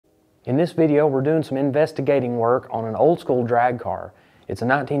In this video, we're doing some investigating work on an old school drag car. It's a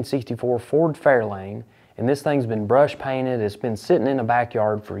 1964 Ford Fairlane, and this thing's been brush painted. It's been sitting in a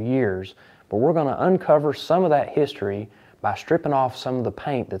backyard for years, but we're going to uncover some of that history by stripping off some of the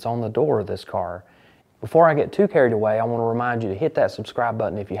paint that's on the door of this car. Before I get too carried away, I want to remind you to hit that subscribe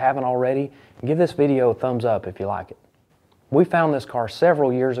button if you haven't already, and give this video a thumbs up if you like it. We found this car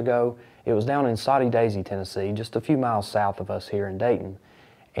several years ago. It was down in Soddy Daisy, Tennessee, just a few miles south of us here in Dayton.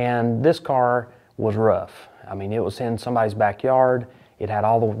 And this car was rough. I mean, it was in somebody's backyard. It had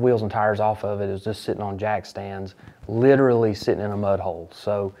all the wheels and tires off of it. It was just sitting on jack stands, literally sitting in a mud hole.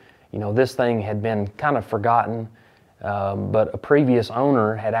 So, you know, this thing had been kind of forgotten, but a previous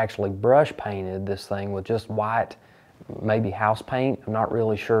owner had actually brush painted this thing with just white, maybe house paint. I'm not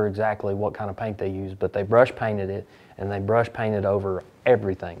really sure exactly what kind of paint they used, but they brush painted it, and they brush painted over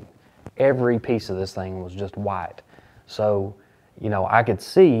everything. Every piece of this thing was just white. So, you know, I could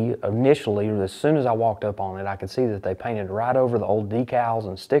see initially, as soon as I walked up on it, I could see that they painted right over the old decals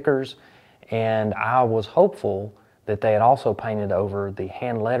and stickers, and I was hopeful that they had also painted over the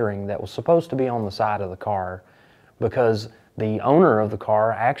hand lettering that was supposed to be on the side of the car, because the owner of the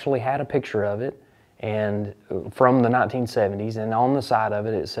car actually had a picture of it and from the 1970s, and on the side of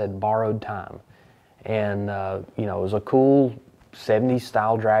it, it said "borrowed time." And you know, it was a cool 70s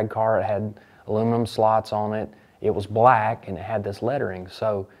style drag car. It had aluminum slots on it. It was black and it had this lettering.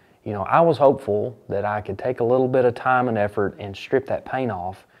 So, you know, I was hopeful that I could take a little bit of time and effort and strip that paint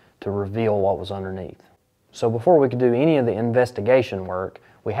off to reveal what was underneath. So before we could do any of the investigation work,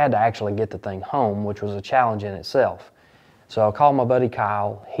 we had to actually get the thing home, which was a challenge in itself. So I called my buddy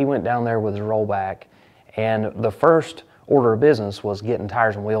Kyle. He went down there with his rollback, and the first order of business was getting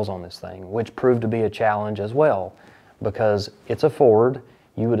tires and wheels on this thing, which proved to be a challenge as well, because it's a Ford.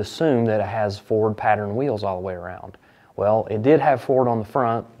 You would assume that it has Ford pattern wheels all the way around. Well, it did have Ford on the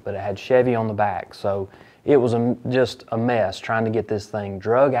front, but it had Chevy on the back. So it was just a mess trying to get this thing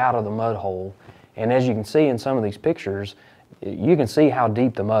drug out of the mud hole. And as you can see in some of these pictures, you can see how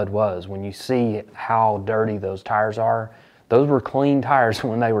deep the mud was when you see how dirty those tires are. Those were clean tires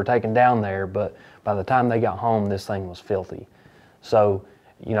when they were taken down there, but by the time they got home, this thing was filthy. So,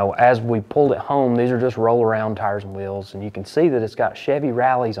 you know, as we pulled it home, these are just roll-around tires and wheels, and you can see that it's got Chevy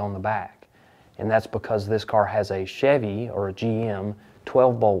rallies on the back. And that's because this car has a Chevy, or a GM,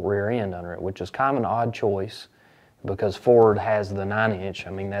 12-bolt rear end under it, which is kind of an odd choice because Ford has the 9-inch. I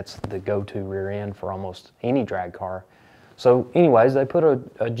mean, that's the go-to rear end for almost any drag car. So anyways, they put a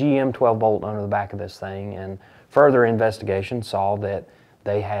GM 12-bolt under the back of this thing, and further investigation saw that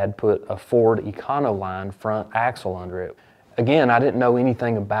they had put a Ford Econoline front axle under it. Again, I didn't know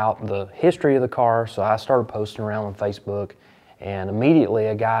anything about the history of the car, so I started posting around on Facebook, and immediately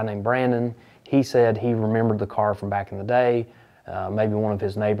a guy named Brandon, he said he remembered the car from back in the day. Maybe one of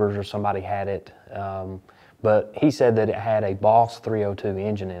his neighbors or somebody had it, but he said that it had a Boss 302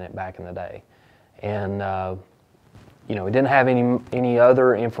 engine in it back in the day. And you know, it didn't have any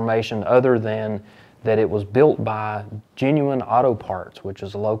other information other than that it was built by Genuine Auto Parts, which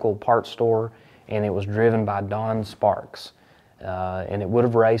is a local parts store, and it was driven by Don Sparks. And it would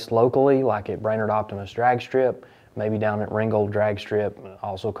have raced locally, like at Brainerd Optimist Drag Strip, maybe down at Ringgold Drag Strip,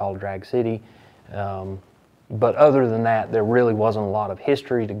 also called Drag City. But other than that, there really wasn't a lot of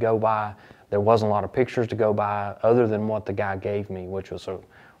history to go by. There wasn't a lot of pictures to go by other than what the guy gave me, which was a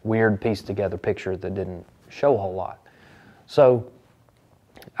weird pieced together picture that didn't show a whole lot. So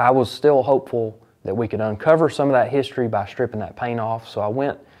I was still hopeful that we could uncover some of that history by stripping that paint off. So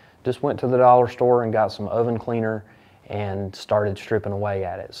I just went to the dollar store and got some oven cleaner and started stripping away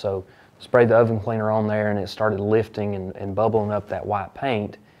at it. So sprayed the oven cleaner on there, and it started lifting and bubbling up that white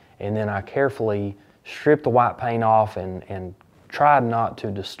paint. And then I carefully stripped the white paint off and tried not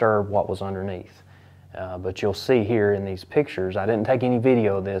to disturb what was underneath. But you'll see here in these pictures, I didn't take any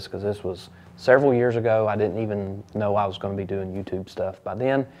video of this because this was several years ago. I didn't even know I was going to be doing YouTube stuff by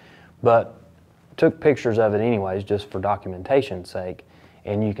then, but took pictures of it anyways, just for documentation's sake.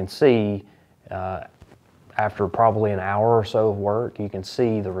 And you can see, after probably an hour or so of work, you can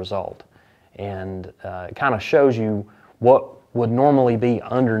see the result. And it kind of shows you what would normally be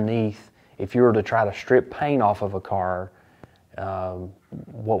underneath if you were to try to strip paint off of a car.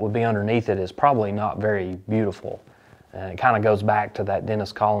 What would be underneath it is probably not very beautiful. And it kind of goes back to that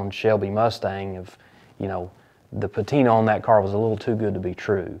Dennis Collins Shelby Mustang of, you know, the patina on that car was a little too good to be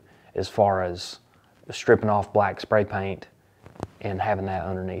true as far as stripping off black spray paint and having that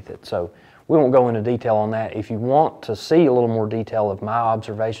underneath it. So we won't go into detail on that. If you want to see a little more detail of my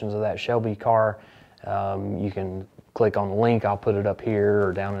observations of that Shelby car, you can click on the link. I'll put it up here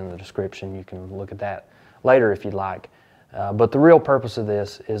or down in the description. You can look at that later if you'd like. But the real purpose of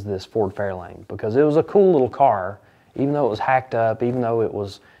this is this Ford Fairlane, because it was a cool little car, even though it was hacked up, even though it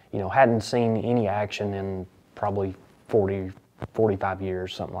was, hadn't seen any action in probably 40, 45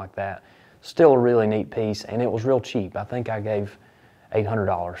 years, something like that. Still a really neat piece, and it was real cheap. I think I gave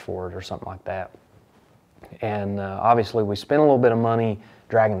 $800 for it or something like that. And obviously we spent a little bit of money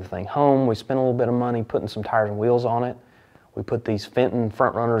dragging the thing home. We spent a little bit of money putting some tires and wheels on it. We put these Fenton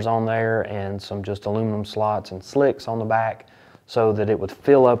front runners on there and some just aluminum slots and slicks on the back so that it would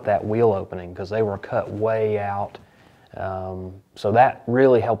fill up that wheel opening, because they were cut way out. So that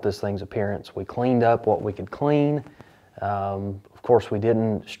really helped this thing's appearance. We cleaned up what we could clean. Of course, we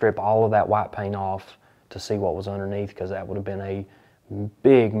didn't strip all of that white paint off to see what was underneath, because that would have been a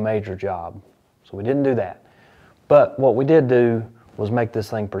big, major job. So we didn't do that. But what we did do was make this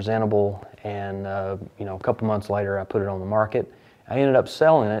thing presentable, and a couple months later I put it on the market. I ended up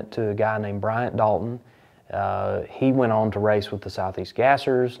selling it to a guy named Brainerd Dalton. He went on to race with the Southeast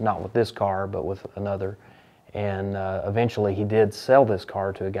Gassers, not with this car, but with another. And eventually he did sell this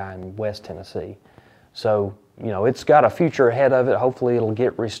car to a guy in West Tennessee. So, it's got a future ahead of it. Hopefully it'll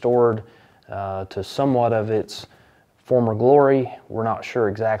get restored to somewhat of its former glory. We're not sure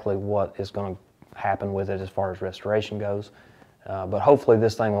exactly what is going to happen with it as far as restoration goes. But hopefully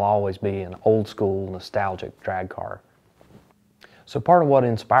this thing will always be an old school, nostalgic drag car. So part of what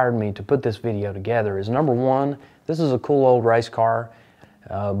inspired me to put this video together is, number one, this is a cool old race car.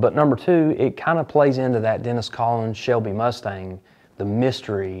 But number two, it kind of plays into that Dennis Collins Shelby Mustang, the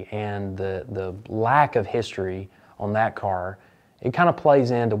mystery and the lack of history on that car. It kind of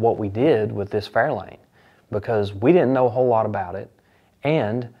plays into what we did with this Fairlane, because we didn't know a whole lot about it,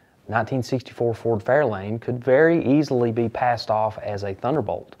 and 1964 Ford Fairlane could very easily be passed off as a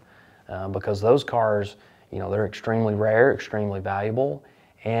Thunderbolt, because those cars, they're extremely rare, extremely valuable,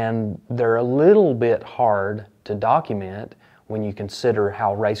 and they're a little bit hard to document when you consider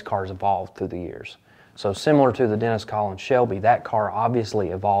how race cars evolved through the years. So similar to the Dennis Collins Shelby, that car obviously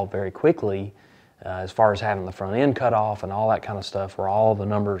evolved very quickly as far as having the front end cut off and all that kind of stuff, where all the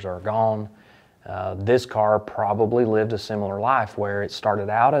numbers are gone. This car probably lived a similar life, where it started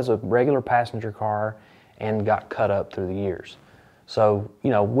out as a regular passenger car and got cut up through the years. So,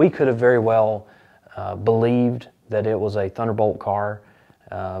 we could have very well believed that it was a Thunderbolt car.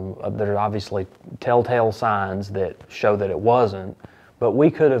 There are obviously telltale signs that show that it wasn't, but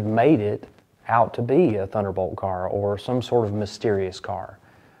we could have made it out to be a Thunderbolt car or some sort of mysterious car.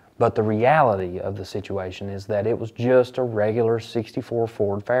 But the reality of the situation is that it was just a regular 64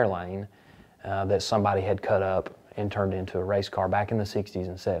 Ford Fairlane that somebody had cut up and turned into a race car back in the 60s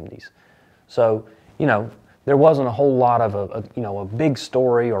and 70s. So, there wasn't a whole lot of a big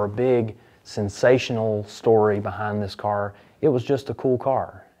story or a big sensational story behind this car. It was just a cool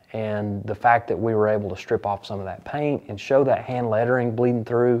car. And the fact that we were able to strip off some of that paint and show that hand lettering bleeding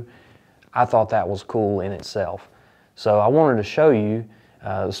through, I thought that was cool in itself. So I wanted to show you,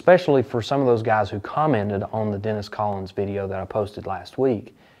 especially for some of those guys who commented on the Dennis Collins video that I posted last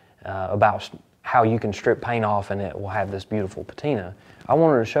week, about how you can strip paint off and it will have this beautiful patina. I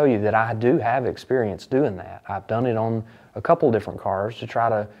wanted to show you that I do have experience doing that. I've done it on a couple different cars to try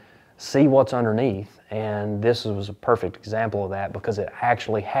to see what's underneath, and this was a perfect example of that, because it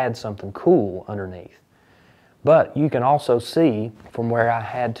actually had something cool underneath. But you can also see from where I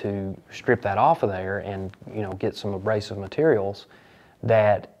had to strip that off of there and get some abrasive materials,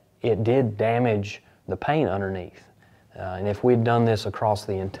 that it did damage the paint underneath. And if we'd done this across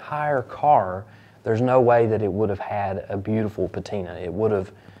the entire car, there's no way that it would have had a beautiful patina. It would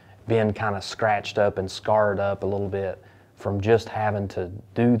have been kind of scratched up and scarred up a little bit from just having to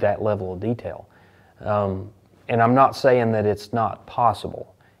do that level of detail. And I'm not saying that it's not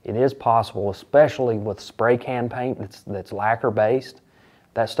possible. It is possible, especially with spray can paint that's lacquer based.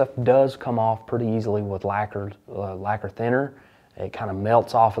 That stuff does come off pretty easily with lacquer thinner. It kind of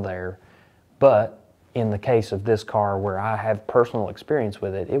melts off of there. But in the case of this car, where I have personal experience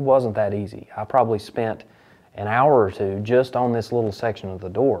with it, it wasn't that easy. I probably spent an hour or two just on this little section of the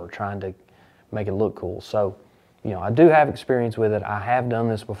door trying to make it look cool. So, I do have experience with it. I have done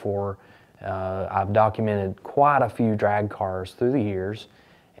this before. I've documented quite a few drag cars through the years,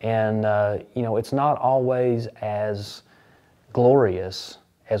 and it's not always as glorious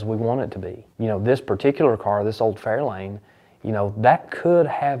as we want it to be. This particular car, this old Fairlane, that could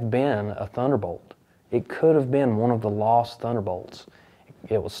have been a Thunderbolt. It could have been one of the lost Thunderbolts.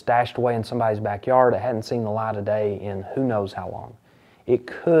 It was stashed away in somebody's backyard. It hadn't seen the light of day in who knows how long. It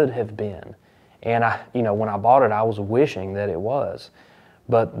could have been. And when I bought it, I was wishing that it was.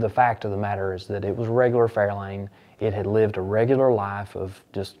 But the fact of the matter is that it was a regular Fairlane. It had lived a regular life of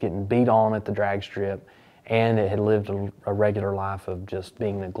just getting beat on at the drag strip, and it had lived a regular life of just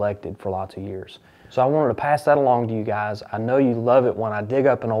being neglected for lots of years. So I wanted to pass that along to you guys. I know you love it when I dig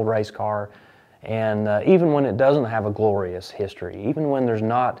up an old race car, and even when it doesn't have a glorious history, even when there's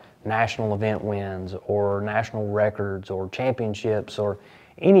not national event wins or national records or championships or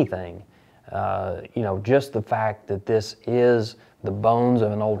anything, you know, just the fact that this is the bones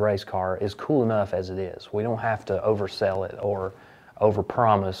of an old race car is cool enough as it is. We don't have to oversell it or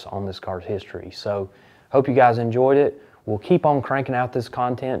overpromise on this car's history. So hope you guys enjoyed it. We'll keep on cranking out this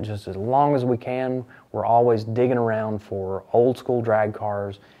content just as long as we can. We're always digging around for old school drag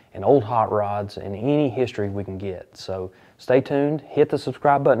cars and old hot rods and any history we can get. So stay tuned, hit the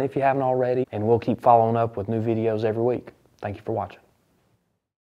subscribe button if you haven't already, and we'll keep following up with new videos every week. Thank you for watching.